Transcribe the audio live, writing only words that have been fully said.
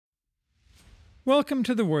Welcome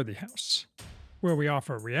to the Worthy House, where we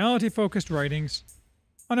offer reality-focused writings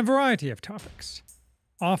on a variety of topics,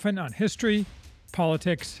 often on history,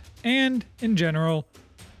 politics, and, in general,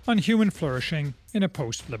 on human flourishing in a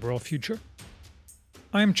post-liberal future.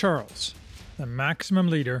 I am Charles, the maximum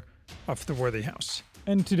leader of the Worthy House.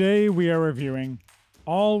 And today we are reviewing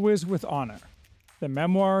Always with Honor, the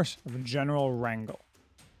Memoirs of General Wrangel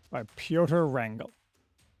by Pyotr Wrangel.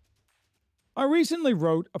 I recently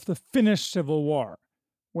wrote of the Finnish Civil War,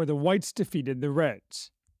 where the Whites defeated the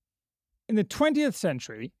Reds. In the 20th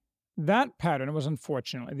century, that pattern was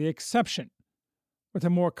unfortunately the exception, with a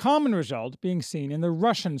more common result being seen in the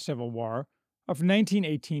Russian Civil War of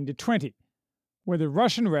 1918-20, where the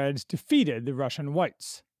Russian Reds defeated the Russian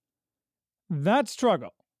Whites. That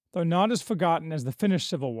struggle, though not as forgotten as the Finnish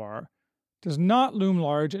Civil War, does not loom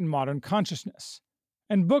large in modern consciousness,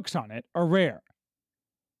 and books on it are rare.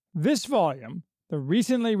 This volume, the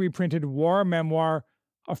recently reprinted war memoir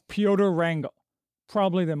of Pyotr Wrangel,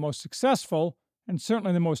 probably the most successful and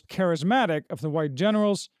certainly the most charismatic of the white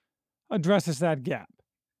generals, addresses that gap.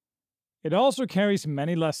 It also carries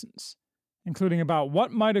many lessons, including about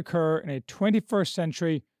what might occur in a 21st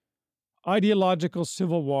century ideological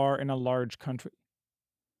civil war in a large country.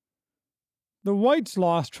 The Whites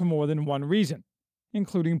lost for more than one reason,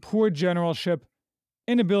 including poor generalship,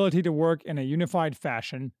 inability to work in a unified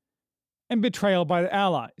fashion, and betrayal by the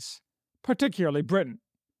Allies, particularly Britain.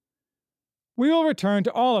 We will return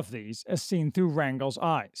to all of these as seen through Wrangel's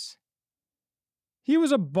eyes. He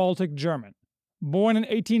was a Baltic German, born in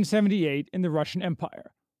 1878 in the Russian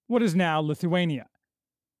Empire, what is now Lithuania.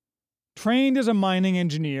 Trained as a mining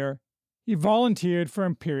engineer, he volunteered for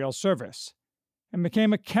imperial service and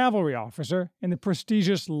became a cavalry officer in the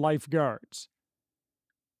prestigious Life Guards.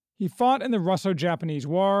 He fought in the Russo-Japanese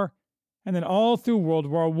War and then all through World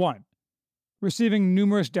War I, receiving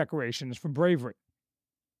numerous decorations for bravery.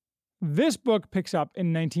 This book picks up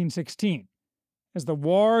in 1916, as the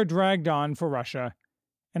war dragged on for Russia,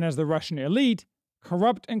 and as the Russian elite,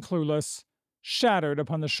 corrupt and clueless, shattered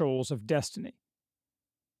upon the shoals of destiny.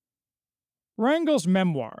 Wrangel's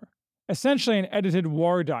memoir, essentially an edited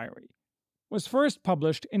war diary, was first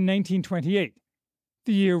published in 1928,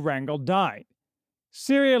 the year Wrangel died,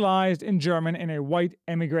 serialized in German in a white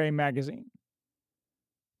émigré magazine.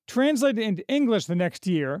 Translated into English the next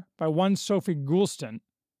year by one Sophie Goulston,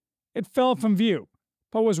 it fell from view,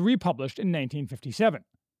 but was republished in 1957.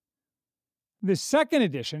 The second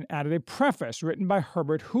edition added a preface written by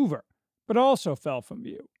Herbert Hoover, but also fell from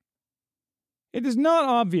view. It is not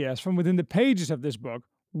obvious from within the pages of this book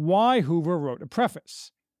why Hoover wrote a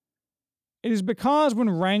preface. It is because when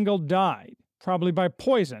Wrangel died, probably by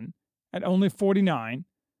poison, at only 49,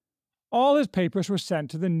 all his papers were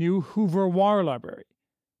sent to the new Hoover War Library,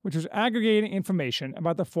 which was aggregating information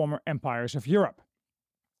about the former empires of Europe.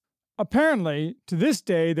 Apparently, to this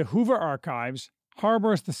day, the Hoover Archives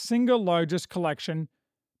harbors the single largest collection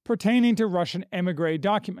pertaining to Russian émigré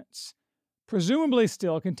documents, presumably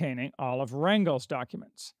still containing all of Wrangel's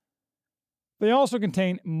documents. They also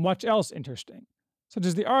contain much else interesting, such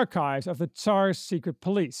as the archives of the Tsar's secret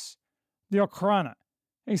police, the Okhrana,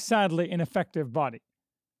 a sadly ineffective body.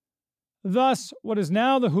 Thus, what is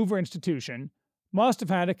now the Hoover Institution must have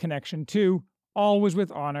had a connection to Always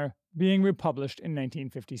with Honor being republished in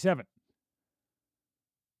 1957.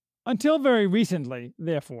 Until very recently,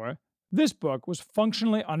 therefore, this book was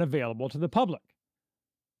functionally unavailable to the public.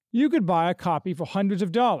 You could buy a copy for hundreds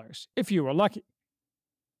of dollars if you were lucky.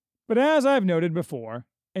 But as I've noted before,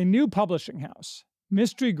 a new publishing house,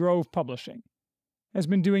 Mystery Grove Publishing, has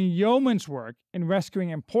been doing yeoman's work in rescuing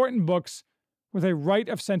important books with a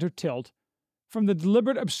right-of-center tilt from the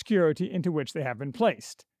deliberate obscurity into which they have been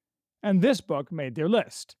placed, and this book made their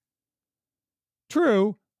list.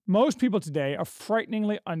 True, most people today are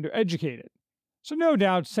frighteningly undereducated, so no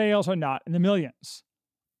doubt sales are not in the millions.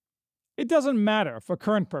 It doesn't matter for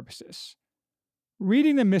current purposes.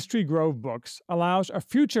 Reading the Mystery Grove books allows a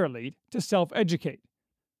future elite to self-educate,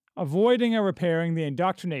 avoiding or repairing the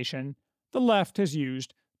indoctrination the left has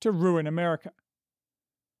used to ruin America.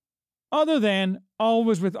 Other than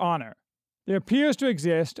Always with Honor, there appears to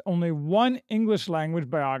exist only one English-language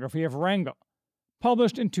biography of Wrangel,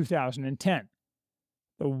 published in 2010,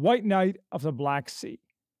 The White Knight of the Black Sea,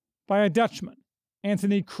 by a Dutchman,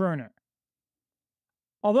 Anthony Kroener.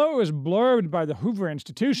 Although it was blurbed by the Hoover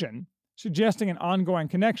Institution, suggesting an ongoing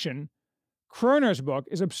connection, Kroener's book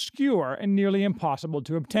is obscure and nearly impossible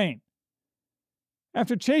to obtain.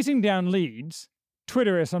 After chasing down leads,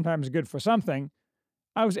 Twitter is sometimes good for something,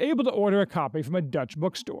 I was able to order a copy from a Dutch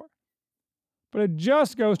bookstore. But it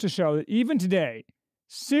just goes to show that even today,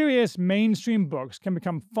 serious mainstream books can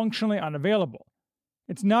become functionally unavailable.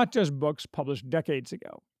 It's not just books published decades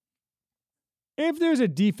ago. If there's a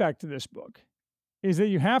defect to this book, is that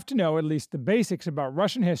you have to know at least the basics about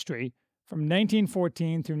Russian history from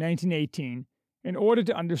 1914 through 1918 in order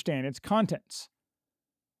to understand its contents.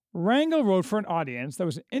 Wrangel wrote for an audience that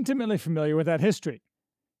was intimately familiar with that history,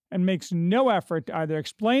 and makes no effort to either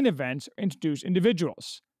explain events or introduce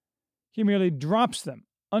individuals. He merely drops them,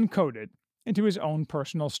 uncoded, into his own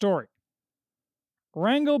personal story.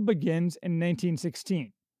 Wrangel begins in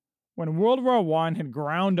 1916, when World War I had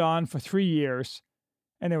ground on for 3 years,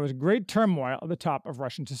 and there was great turmoil at the top of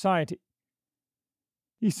Russian society.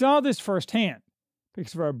 He saw this firsthand,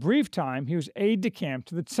 because for a brief time he was aide-de-camp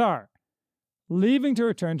to the Tsar, leaving to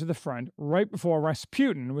return to the front right before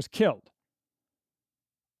Rasputin was killed.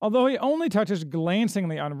 Although he only touches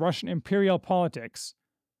glancingly on Russian imperial politics,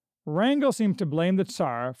 Wrangel seems to blame the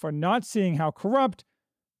Tsar for not seeing how corrupt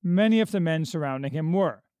many of the men surrounding him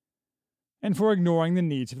were, and for ignoring the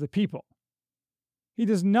needs of the people. He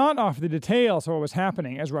does not offer the details of what was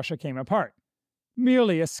happening as Russia came apart,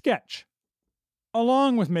 merely a sketch,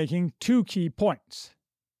 along with making 2 key points.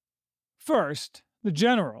 First, the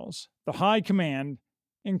generals, the high command,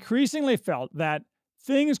 increasingly felt that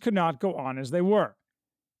things could not go on as they were,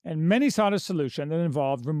 and many sought a solution that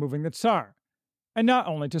involved removing the Tsar, and not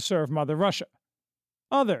only to serve Mother Russia.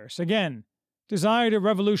 Others, again, desired a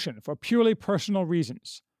revolution for purely personal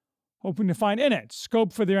reasons, hoping to find in it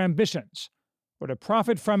scope for their ambitions, or to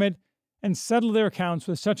profit from it and settle their accounts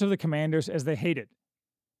with such of the commanders as they hated.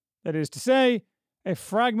 That is to say, a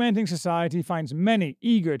fragmenting society finds many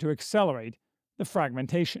eager to accelerate the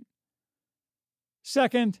fragmentation.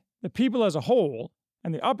 Second, the people as a whole,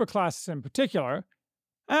 and the upper classes in particular,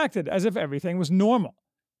 acted as if everything was normal.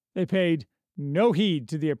 They paid no heed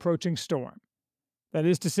to the approaching storm. That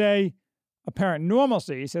is to say, apparent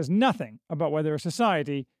normalcy says nothing about whether a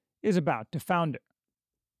society is about to founder.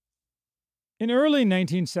 In early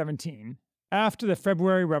 1917, after the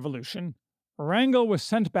February Revolution, Wrangel was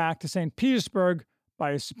sent back to St. Petersburg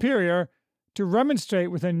by his superior to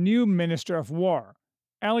remonstrate with a new Minister of War,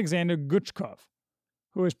 Alexander Guchkov,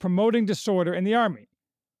 who was promoting disorder in the army,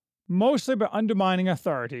 mostly by undermining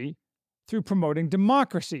authority through promoting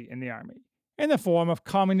democracy in the army, in the form of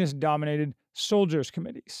communist-dominated soldiers'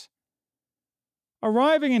 committees.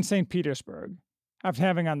 Arriving in St. Petersburg, after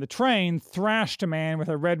having on the train thrashed a man with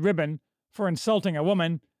a red ribbon for insulting a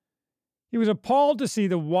woman, he was appalled to see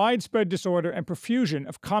the widespread disorder and profusion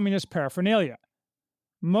of communist paraphernalia,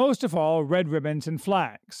 most of all red ribbons and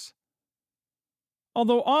flags.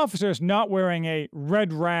 Although officers not wearing a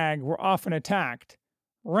red rag were often attacked,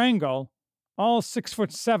 Wrangel, all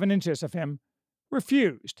 6'7" of him,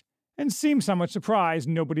 refused, and seemed somewhat surprised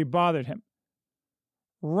nobody bothered him.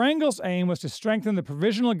 Wrangel's aim was to strengthen the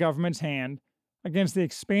provisional government's hand against the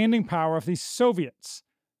expanding power of the Soviets,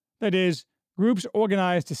 that is, groups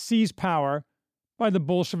organized to seize power by the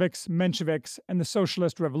Bolsheviks, Mensheviks, and the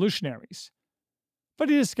socialist revolutionaries. But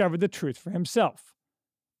he discovered the truth for himself.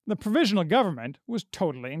 The provisional government was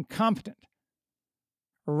totally incompetent.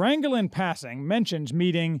 Wrangel, in passing, mentions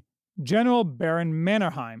meeting General Baron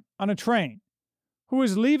Mannerheim on a train, who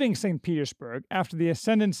was leaving St. Petersburg after the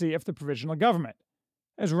ascendancy of the provisional government,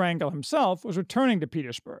 as Wrangel himself was returning to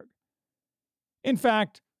Petersburg. In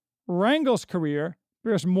fact, Wrangel's career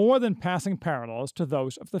bears more than passing parallels to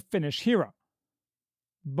those of the Finnish hero.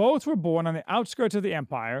 Both were born on the outskirts of the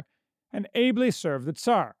empire and ably served the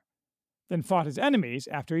Tsar, then fought his enemies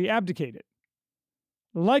after he abdicated.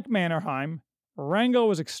 Like Mannerheim, Wrangel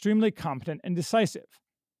was extremely competent and decisive,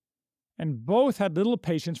 and both had little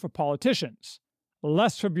patience for politicians,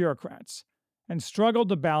 less for bureaucrats, and struggled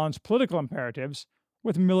to balance political imperatives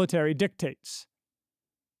with military dictates.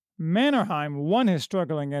 Mannerheim won his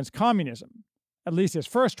struggle against communism, at least his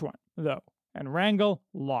first one, though, and Wrangel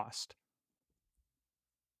lost.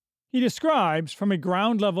 He describes, from a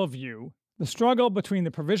ground-level view, the struggle between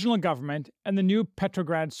the provisional government and the new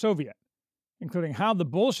Petrograd Soviet, including how the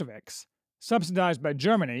Bolsheviks, subsidized by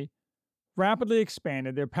Germany, rapidly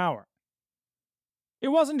expanded their power. It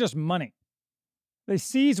wasn't just money. They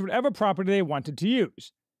seized whatever property they wanted to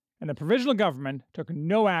use, and the provisional government took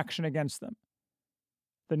no action against them.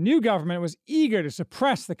 The new government was eager to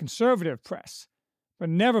suppress the conservative press, but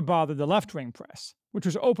never bothered the left-wing press, which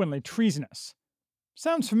was openly treasonous.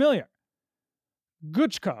 Sounds familiar.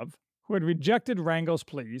 Guchkov, who had rejected Wrangel's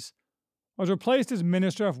pleas, was replaced as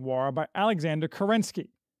Minister of War by Alexander Kerensky,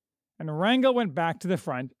 and Wrangel went back to the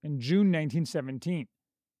front in June 1917,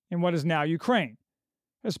 in what is now Ukraine,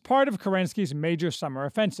 as part of Kerensky's major summer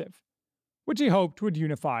offensive, which he hoped would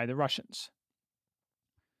unify the Russians.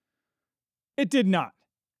 It did not,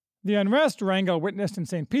 The unrest Wrangel witnessed in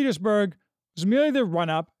St. Petersburg was merely the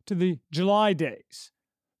run-up to the July days,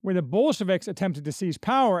 where the Bolsheviks attempted to seize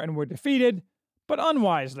power and were defeated, but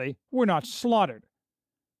unwisely were not slaughtered.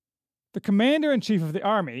 The commander-in-chief of the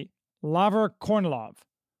army, Laver Kornilov,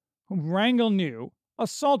 whom Wrangel knew,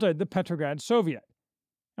 assaulted the Petrograd Soviet,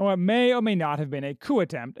 and what may or may not have been a coup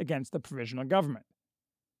attempt against the provisional government.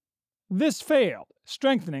 This failed,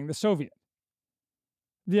 strengthening the Soviet.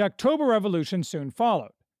 The October Revolution soon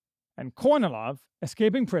followed, and Kornilov,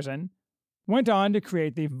 escaping prison, went on to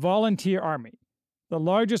create the Volunteer Army, the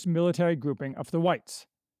largest military grouping of the whites.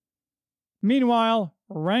 Meanwhile,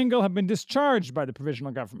 Wrangel had been discharged by the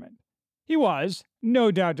provisional government. He was, no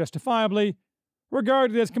doubt justifiably,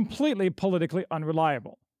 regarded as completely politically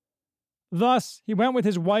unreliable. Thus, he went with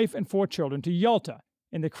his wife and 4 children to Yalta,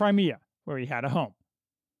 in the Crimea, where he had a home.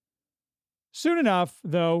 Soon enough,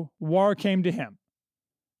 though, war came to him.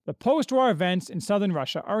 The post-war events in southern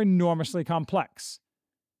Russia are enormously complex.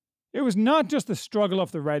 It was not just the struggle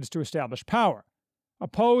of the Reds to establish power,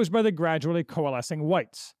 opposed by the gradually coalescing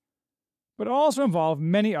whites, but also involved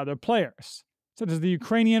many other players, such as the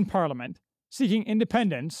Ukrainian parliament, seeking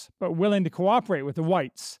independence but willing to cooperate with the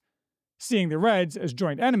whites, seeing the Reds as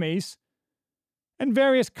joint enemies, and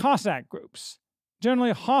various Cossack groups,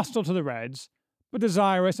 generally hostile to the Reds but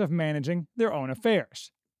desirous of managing their own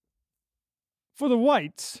affairs. For the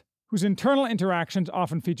whites, whose internal interactions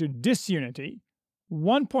often featured disunity,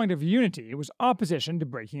 one point of unity was opposition to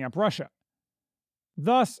breaking up Russia.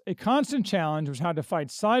 Thus, a constant challenge was how to fight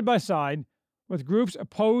side by side with groups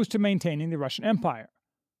opposed to maintaining the Russian Empire,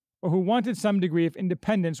 or who wanted some degree of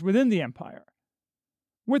independence within the empire.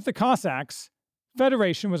 With the Cossacks,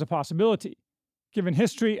 federation was a possibility, given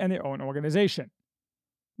history and their own organization.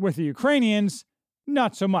 With the Ukrainians,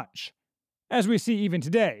 not so much, as we see even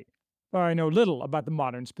today, though I know little about the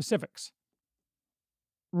modern specifics.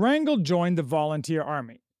 Wrangel joined the Volunteer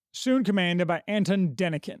Army, soon commanded by Anton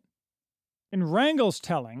Denikin. In Wrangel's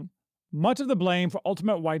telling, much of the blame for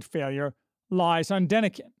ultimate white failure lies on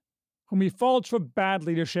Denikin, whom he faults for bad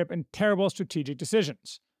leadership and terrible strategic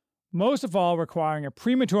decisions, most of all requiring a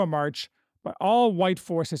premature march by all white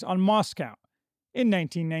forces on Moscow in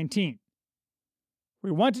 1919.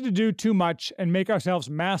 We wanted to do too much and make ourselves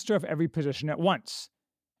master of every position at once,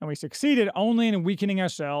 and we succeeded only in weakening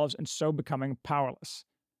ourselves and so becoming powerless.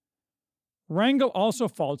 Wrangel also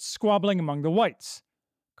faults squabbling among the whites,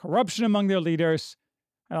 corruption among their leaders,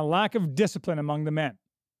 and a lack of discipline among the men.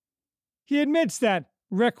 He admits that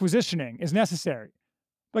requisitioning is necessary,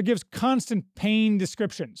 but gives constant pained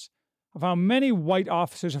descriptions of how many white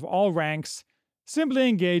officers of all ranks simply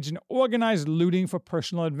engage in organized looting for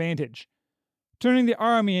personal advantage, turning the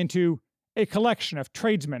army into a collection of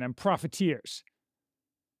tradesmen and profiteers.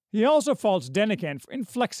 He also faults Denikin for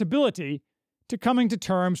inflexibility to coming to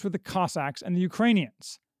terms with the Cossacks and the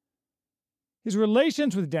Ukrainians. His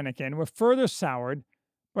relations with Denikin were further soured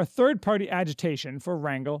by third-party agitation for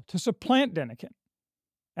Wrangel to supplant Denikin.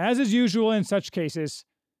 As is usual in such cases,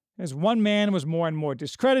 as one man was more and more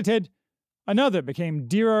discredited, another became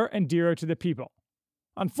dearer and dearer to the people.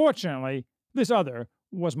 Unfortunately, this other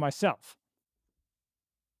was myself.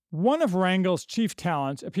 One of Wrangel's chief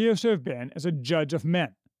talents appears to have been as a judge of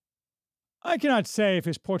men. I cannot say if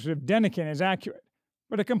his portrait of Denikin is accurate,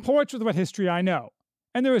 but it comports with what history I know,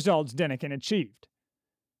 and the results Denikin achieved.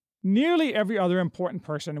 Nearly every other important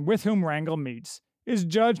person with whom Wrangel meets is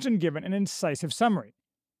judged and given an incisive summary,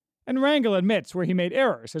 and Wrangel admits where he made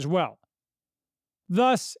errors as well.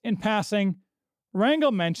 Thus, in passing,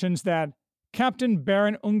 Wrangel mentions that Captain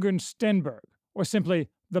Baron Ungern Stenberg, or simply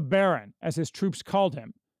the Baron as his troops called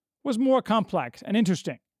him, was more complex and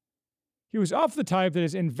interesting. He was of the type that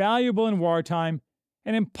is invaluable in wartime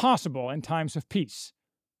and impossible in times of peace.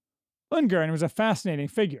 Ungern was a fascinating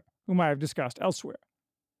figure, whom I have discussed elsewhere.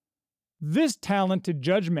 This talent to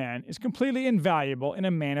judge men is completely invaluable in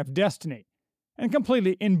a man of destiny, and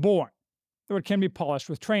completely inborn, though it can be polished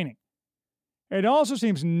with training. It also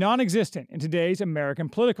seems non-existent in today's American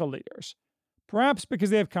political leaders, perhaps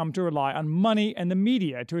because they have come to rely on money and the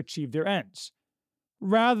media to achieve their ends,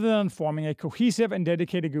 rather than on forming a cohesive and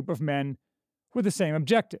dedicated group of men with the same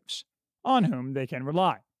objectives, on whom they can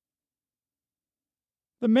rely.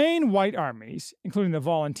 The main white armies, including the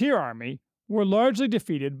Volunteer Army, were largely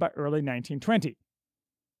defeated by early 1920.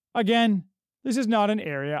 Again, this is not an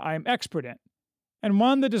area I am expert in, and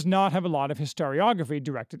one that does not have a lot of historiography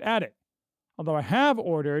directed at it, although I have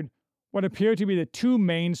ordered what appear to be the 2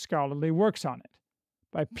 main scholarly works on it,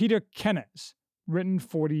 by Peter Kennes, written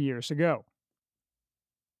 40 years ago.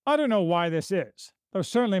 I don't know why this is, though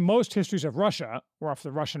certainly most histories of Russia, or of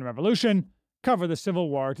the Russian Revolution, cover the Civil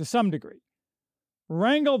War to some degree.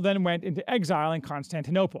 Wrangel then went into exile in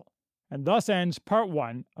Constantinople, and thus ends part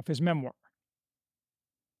 1 of his memoir.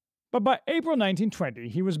 But by April 1920,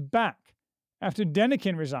 he was back, after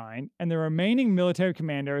Denikin resigned and the remaining military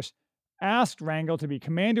commanders asked Wrangel to be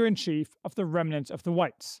commander-in-chief of the remnants of the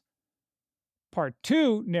Whites. Part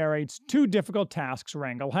 2 narrates 2 difficult tasks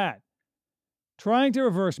Wrangel had: trying to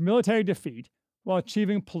reverse military defeat while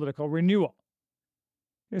achieving political renewal.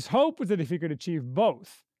 His hope was that if he could achieve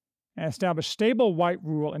both and establish stable white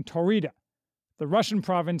rule in Taurida, the Russian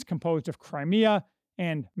province composed of Crimea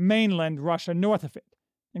and mainland Russia north of it,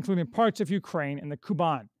 including parts of Ukraine and the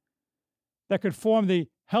Kuban, that could form the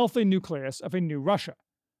healthy nucleus of a new Russia.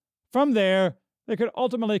 From there, they could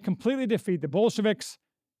ultimately completely defeat the Bolsheviks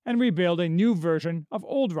and rebuild a new version of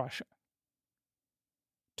old Russia.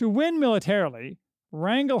 To win militarily,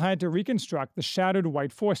 Wrangel had to reconstruct the shattered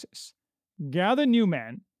white forces, gather new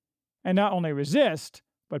men, and not only resist,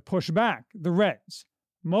 but push back the Reds,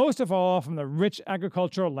 most of all from the rich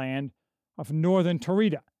agricultural land of northern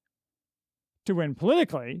Taurida. To win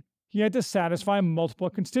politically, he had to satisfy multiple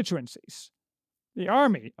constituencies. The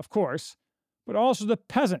army, of course, but also the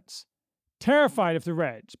peasants, terrified of the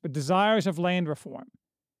Reds but desirous of land reform,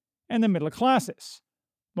 and the middle classes,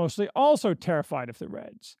 mostly also terrified of the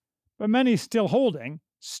Reds, but many still holding,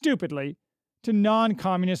 stupidly, to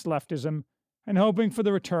non-communist leftism and hoping for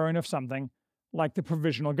the return of something like the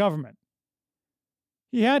provisional government.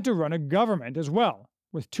 He had to run a government as well,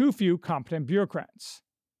 with too few competent bureaucrats.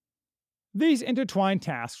 These intertwined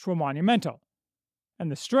tasks were monumental, and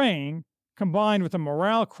the strain, combined with the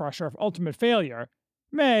morale crusher of ultimate failure,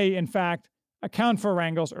 may, in fact, account for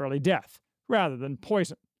Wrangel's early death, rather than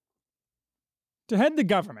poison. To head the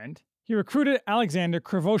government, he recruited Alexander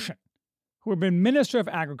Krivoshin, who had been Minister of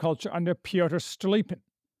Agriculture under Pyotr Stolypin.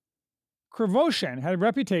 Krivoshin had a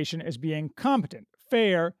reputation as being competent,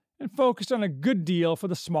 fair, and focused on a good deal for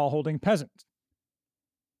the smallholding peasant.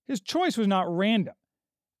 His choice was not random.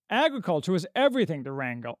 Agriculture was everything to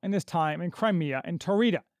Wrangel in his time in Crimea and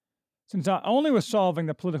Taurida, since not only was solving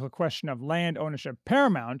the political question of land ownership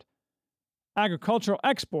paramount, agricultural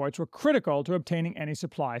exports were critical to obtaining any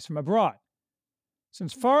supplies from abroad,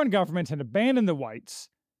 since foreign governments had abandoned the whites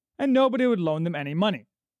and nobody would loan them any money,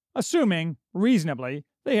 assuming, reasonably,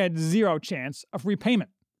 they had zero chance of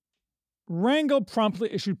repayment. Wrangel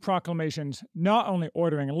promptly issued proclamations not only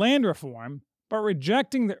ordering land reform, but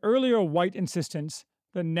rejecting the earlier white insistence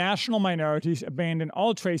that national minorities abandon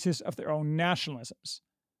all traces of their own nationalisms.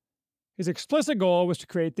 His explicit goal was to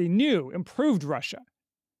create the new, improved Russia.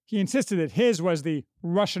 He insisted that his was the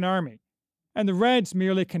Russian army, and the Reds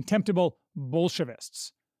merely contemptible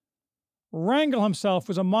Bolshevists. Wrangel himself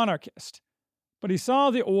was a monarchist, but he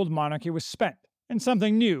saw the old monarchy was spent, and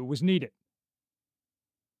something new was needed.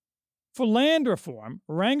 For land reform,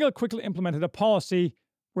 Wrangel quickly implemented a policy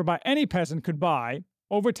whereby any peasant could buy,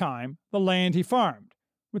 over time, the land he farmed,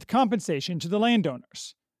 with compensation to the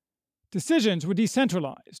landowners. Decisions were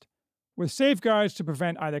decentralized, with safeguards to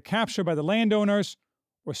prevent either capture by the landowners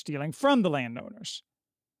or stealing from the landowners.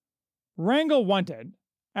 Wrangel wanted,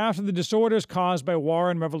 after the disorders caused by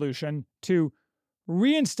war and revolution, to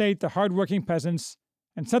reinstate the hardworking peasants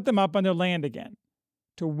and set them up on their land again,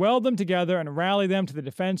 to weld them together and rally them to the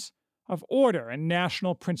defense of order and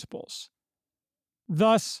national principles.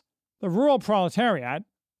 Thus, the rural proletariat,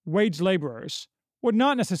 wage laborers, would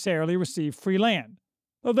not necessarily receive free land,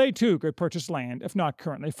 though they too could purchase land if not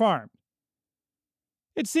currently farmed.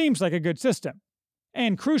 It seems like a good system,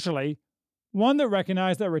 and crucially, one that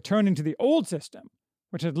recognized that returning to the old system,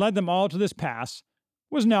 which had led them all to this pass,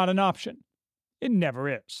 was not an option. It never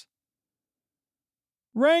is.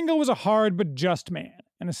 Wrangel was a hard but just man,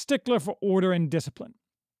 and a stickler for order and discipline.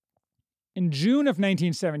 In June of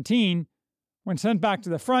 1917, when sent back to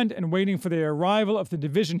the front and waiting for the arrival of the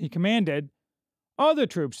division he commanded, other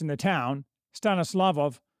troops in the town,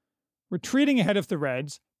 Stanislavov, retreating ahead of the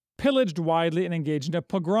Reds, pillaged widely and engaged in a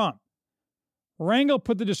pogrom. Wrangel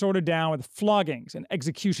put the disorder down with floggings and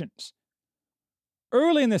executions.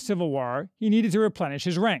 Early in the Civil War, he needed to replenish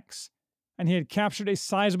his ranks, and he had captured a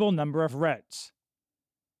sizable number of Reds.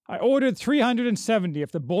 I ordered 370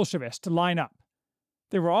 of the Bolshevists to line up.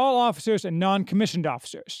 They were all officers and non-commissioned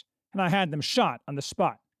officers, and I had them shot on the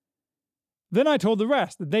spot. Then I told the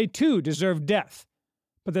rest that they too deserved death,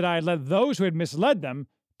 but that I had let those who had misled them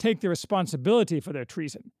take the responsibility for their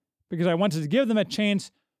treason, because I wanted to give them a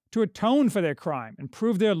chance to atone for their crime and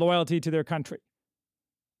prove their loyalty to their country.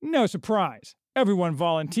 No surprise, everyone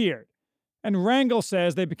volunteered, and Wrangel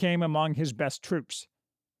says they became among his best troops.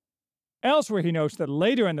 Elsewhere he notes that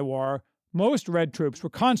later in the war, most Red troops were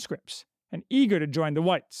conscripts and eager to join the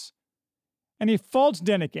Whites. and he faults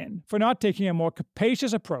Denikin for not taking a more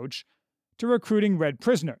capacious approach to recruiting Red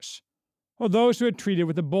prisoners, or those who had treated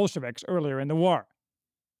with the Bolsheviks earlier in the war.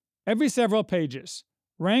 Every several pages,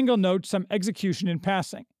 Wrangel notes some execution in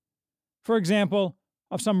passing. For example,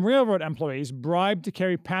 of some railroad employees bribed to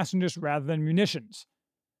carry passengers rather than munitions.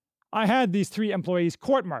 I had these 3 employees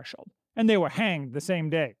court-martialed, and they were hanged the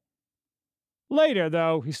same day. Later,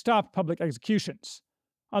 though, he stopped public executions,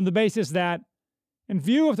 on the basis that, in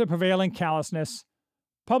view of the prevailing callousness,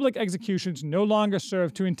 public executions no longer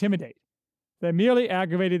served to intimidate. They merely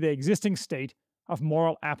aggravated the existing state of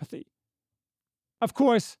moral apathy. Of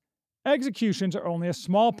course, executions are only a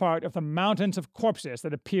small part of the mountains of corpses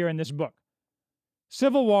that appear in this book.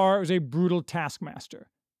 Civil war is a brutal taskmaster.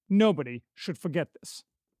 Nobody should forget this.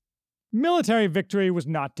 Military victory was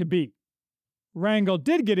not to be. Wrangel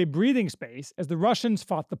did get a breathing space as the Russians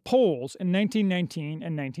fought the Poles in 1919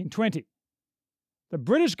 and 1920. The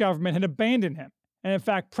British government had abandoned him, and in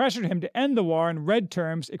fact pressured him to end the war in red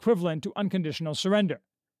terms equivalent to unconditional surrender.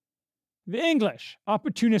 The English,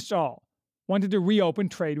 opportunists all, wanted to reopen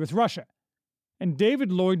trade with Russia, and David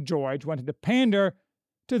Lloyd George wanted to pander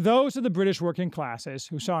to those of the British working classes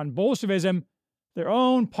who saw in Bolshevism their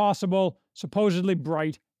own possible, supposedly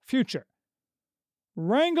bright future.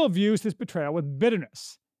 Wrangel views this betrayal with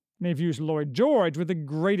bitterness, and he views Lloyd George with the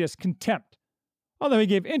greatest contempt, although he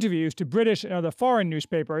gave interviews to British and other foreign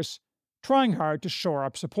newspapers, trying hard to shore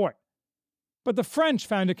up support. But the French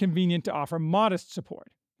found it convenient to offer modest support,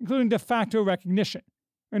 including de facto recognition,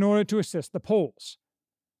 in order to assist the Poles.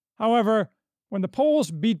 However, when the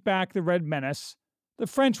Poles beat back the Red menace, the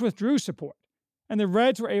French withdrew support, and the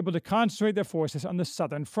Reds were able to concentrate their forces on the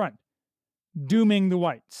southern front, dooming the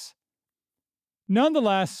Whites.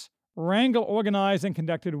 Nonetheless, Wrangel organized and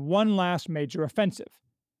conducted one last major offensive.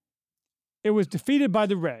 It was defeated by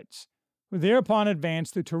the Reds, who thereupon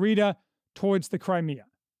advanced through Taurida towards the Crimea.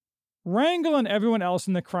 Wrangel and everyone else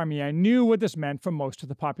in the Crimea knew what this meant for most of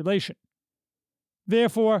the population.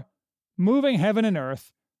 Therefore, moving heaven and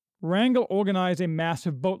earth, Wrangel organized a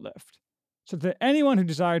massive boat lift, so that anyone who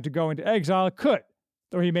desired to go into exile could,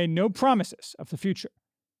 though he made no promises of the future.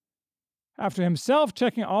 After himself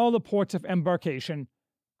checking all the ports of embarkation,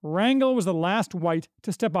 Wrangel was the last white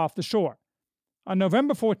to step off the shore, on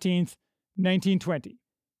November 14th, 1920,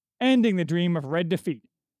 ending the dream of Red defeat,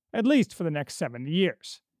 at least for the next 70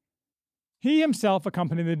 years. He himself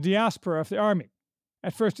accompanied the diaspora of the army,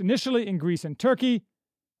 at first initially in Greece and Turkey,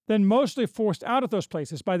 then mostly forced out of those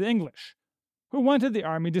places by the English, who wanted the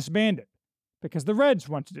army disbanded, because the Reds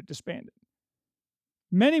wanted it disbanded.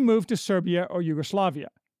 Many moved to Serbia or Yugoslavia.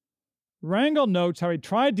 Wrangel notes how he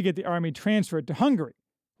tried to get the army transferred to Hungary,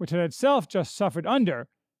 which had itself just suffered under,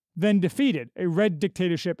 then defeated, a Red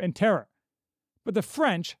dictatorship and terror. But the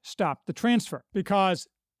French stopped the transfer, because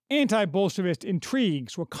anti-Bolshevist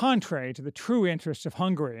intrigues were contrary to the true interests of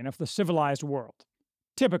Hungary and of the civilized world.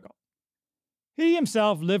 Typical. He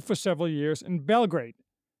himself lived for several years in Belgrade,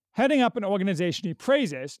 heading up an organization he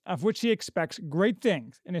praises, of which he expects great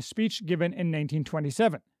things in a speech given in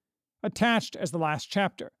 1927, attached as the last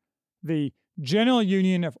chapter, the General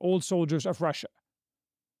Union of Old Soldiers of Russia.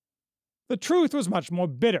 The truth was much more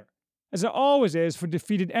bitter, as it always is for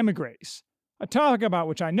defeated émigrés, a topic about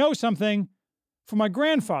which I know something, for my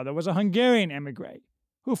grandfather was a Hungarian émigré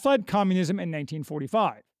who fled communism in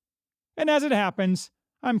 1945. And as it happens,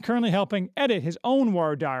 I'm currently helping edit his own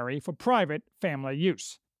war diary for private family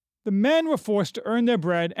use. The men were forced to earn their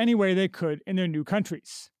bread any way they could in their new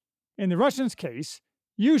countries. In the Russians' case,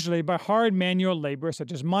 usually by hard manual labor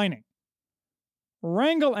such as mining.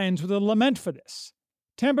 Wrangel ends with a lament for this,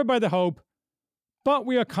 tempered by the hope, but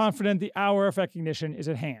we are confident the hour of recognition is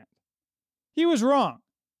at hand. He was wrong.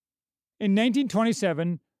 In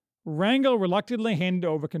 1927, Wrangel reluctantly handed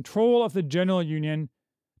over control of the General Union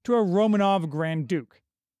to a Romanov Grand Duke,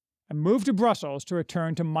 and moved to Brussels to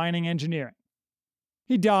return to mining engineering.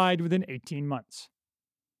 He died within 18 months.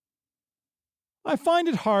 I find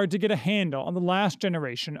it hard to get a handle on the last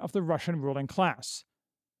generation of the Russian ruling class.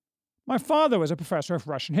 My father was a professor of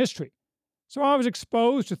Russian history, so I was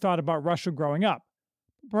exposed to thought about Russia growing up.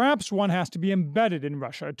 Perhaps one has to be embedded in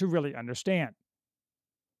Russia to really understand.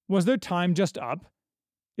 Was their time just up?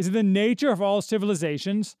 Is it the nature of all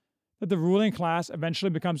civilizations that the ruling class eventually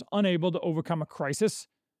becomes unable to overcome a crisis?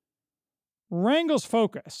 Wrangel's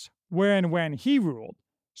focus, where and when he ruled,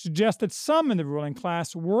 suggests that some in the ruling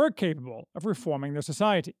class were capable of reforming their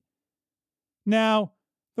society. Now,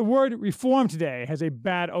 the word reform today has a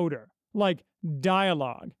bad odor, like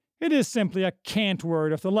dialogue. It is simply a cant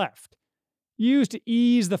word of the left, used to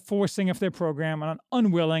ease the forcing of their program on an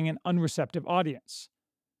unwilling and unreceptive audience.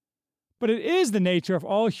 But it is the nature of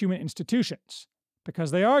all human institutions,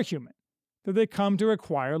 because they are human, that they come to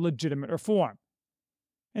require legitimate reform.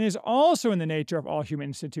 And it is also in the nature of all human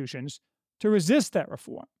institutions to resist that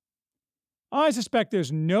reform. I suspect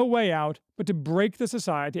there's no way out but to break the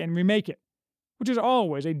society and remake it, which is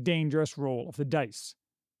always a dangerous roll of the dice.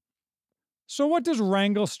 So what does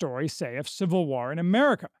Wrangel's story say of civil war in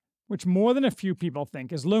America, which more than a few people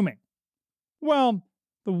think is looming? Well,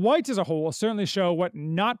 the whites as a whole certainly show what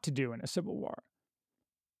not to do in a civil war.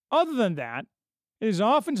 Other than that, it is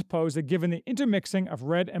often supposed that given the intermixing of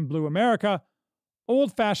red and blue America,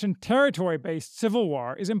 old-fashioned territory-based civil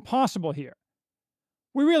war is impossible here.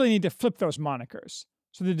 We really need to flip those monikers,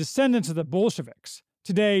 so the descendants of the Bolsheviks,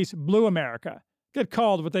 today's blue America, get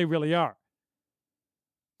called what they really are.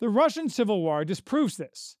 The Russian Civil War disproves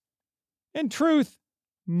this. In truth,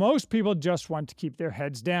 most people just want to keep their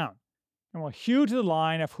heads down, and will hew to the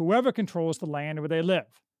line of whoever controls the land where they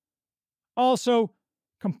live. Also,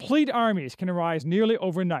 complete armies can arise nearly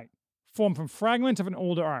overnight, formed from fragments of an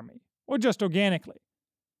older army, or just organically.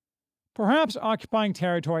 Perhaps occupying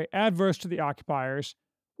territory adverse to the occupiers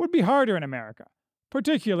would be harder in America,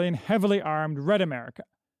 particularly in heavily armed Red America.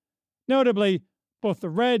 Notably, both the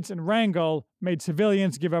Reds and Wrangel made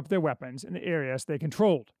civilians give up their weapons in the areas they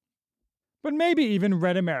controlled. But maybe even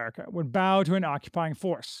Red America would bow to an occupying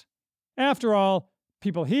force. After all,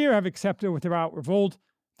 people here have accepted without revolt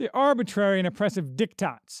the arbitrary and oppressive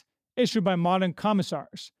diktats issued by modern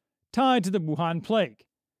commissars tied to the Wuhan plague.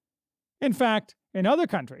 In fact, in other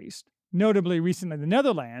countries, notably recently the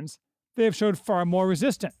Netherlands, they have showed far more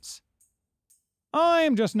resistance. I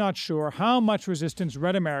am just not sure how much resistance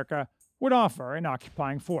Red America would offer an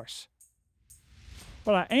occupying force.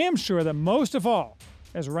 But I am sure that most of all,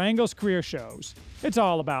 as Wrangel's career shows, it's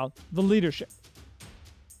all about the leadership.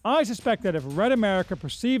 I suspect that if Red America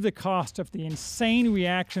perceived the cost of the insane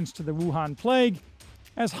reactions to the Wuhan plague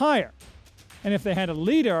as higher, and if they had a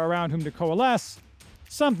leader around whom to coalesce,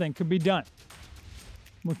 something could be done.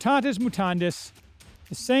 Mutatis mutandis,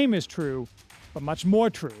 the same is true, but much more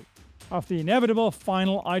true, of the inevitable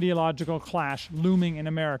final ideological clash looming in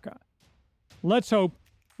America. Let's hope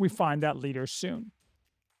we find that leader soon.